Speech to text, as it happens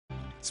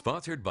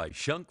Sponsored by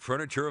Shunk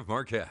Furniture of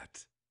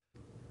Marquette.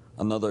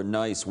 Another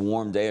nice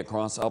warm day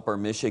across upper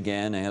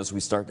Michigan as we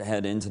start to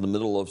head into the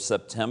middle of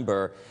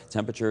September.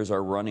 Temperatures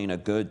are running a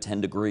good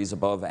 10 degrees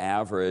above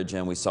average,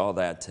 and we saw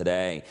that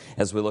today.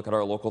 As we look at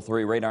our Local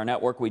 3 radar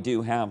network, we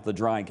do have the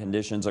dry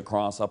conditions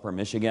across upper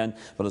Michigan,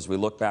 but as we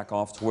look back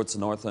off towards the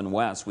north and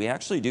west, we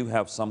actually do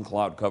have some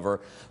cloud cover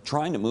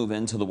trying to move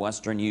into the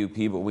western UP,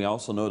 but we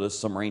also notice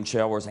some rain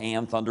showers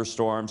and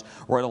thunderstorms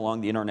right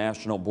along the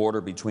international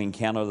border between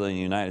Canada and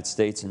the United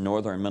States and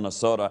northern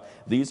Minnesota.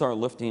 These are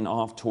lifting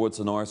off towards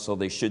the north, so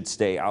they should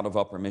stay out of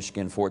upper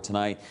Michigan for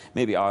tonight.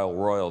 Maybe Isle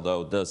Royal,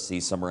 though, does see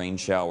some rain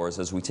showers.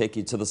 As we take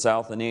you to the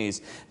south and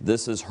east,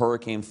 this is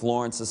Hurricane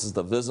Florence. This is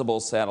the visible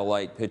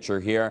satellite picture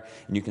here,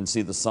 and you can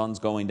see the sun's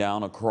going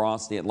down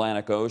across the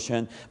Atlantic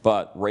Ocean,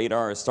 but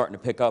radar is starting to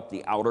pick up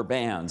the outer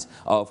bands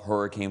of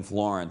Hurricane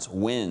Florence.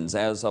 Winds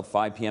as of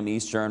 5 p.m.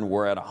 Eastern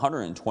were at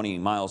 120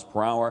 miles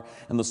per hour,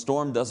 and the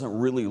storm doesn't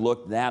really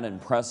look that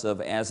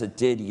impressive as it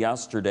did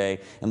yesterday,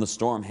 and the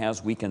storm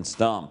has weakened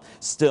some.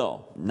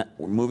 Still,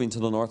 we're moving to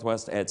the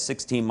northwest at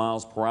 16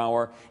 miles per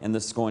hour, and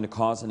this is going to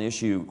cause an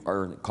issue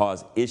or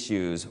cause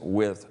issues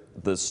with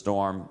the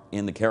storm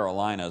in the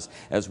Carolinas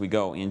as we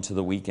go into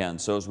the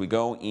weekend. So as we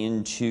go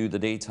into the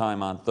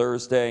daytime on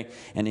Thursday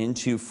and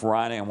into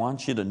Friday, I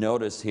want you to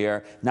notice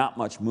here not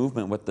much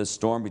movement with this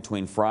storm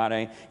between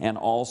Friday and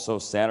also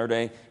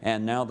Saturday.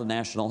 And now the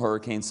National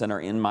Hurricane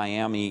Center in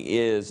Miami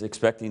is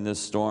expecting this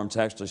storm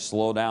to actually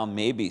slow down,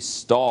 maybe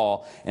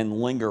stall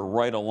and linger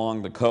right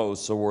along the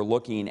coast. So we're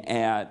looking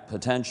at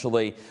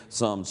potentially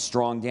some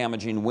strong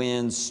damaging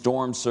winds,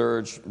 storm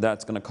surge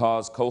that's going to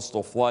cause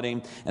coastal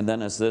flooding. And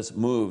then as this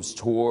moves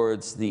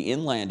towards the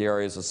inland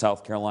areas of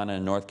South Carolina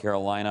and North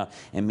Carolina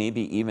and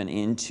maybe even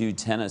into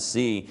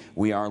Tennessee,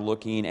 we are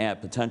looking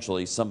at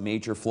potentially some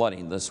major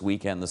flooding this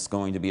weekend. This is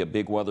going to be a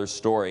big weather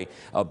story,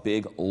 a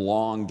big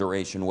long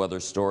duration weather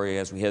story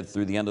as we head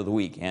through the end of the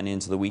week and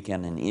into the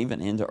weekend and even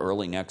into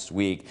early next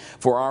week.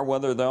 For our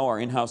weather, though,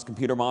 our in-house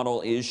computer model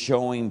is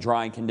showing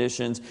dry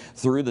conditions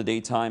through the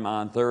daytime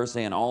on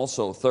Thursday and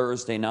also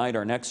Thursday night.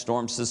 Our next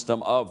storm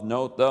system of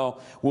note,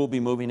 though, will be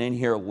moving in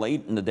here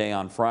late in the day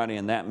on Friday,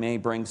 and that may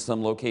bring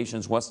some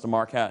locations west of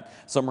Marquette,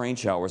 some rain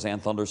showers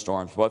and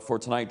thunderstorms. But for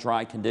tonight,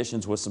 dry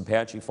conditions with some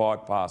patchy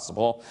fog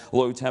possible.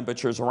 Low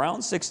temperatures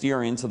around 60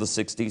 or into the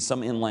 60s.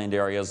 Some inland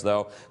areas,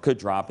 though, could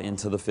drop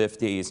into the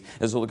 50s.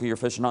 As we look at your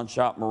Fishing on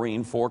Shop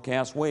marine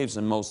forecast, waves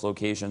in most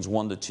locations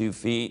 1 to 2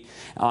 feet.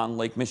 On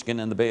Lake Michigan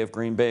and the Bay of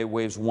Green Bay,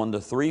 waves 1 to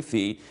 3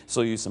 feet.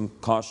 So use some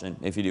caution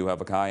if you do have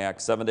a kayak.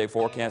 7-day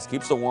forecast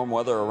keeps the warm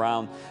weather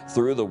around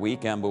through the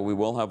weekend, but we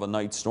will have a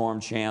night storm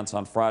chance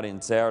on Friday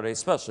and Saturday,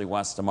 especially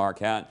west of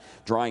Marquette.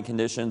 Dry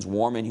conditions,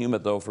 warm and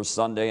humid though for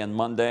Sunday and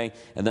Monday,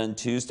 and then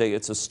Tuesday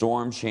it's a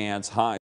storm chance high.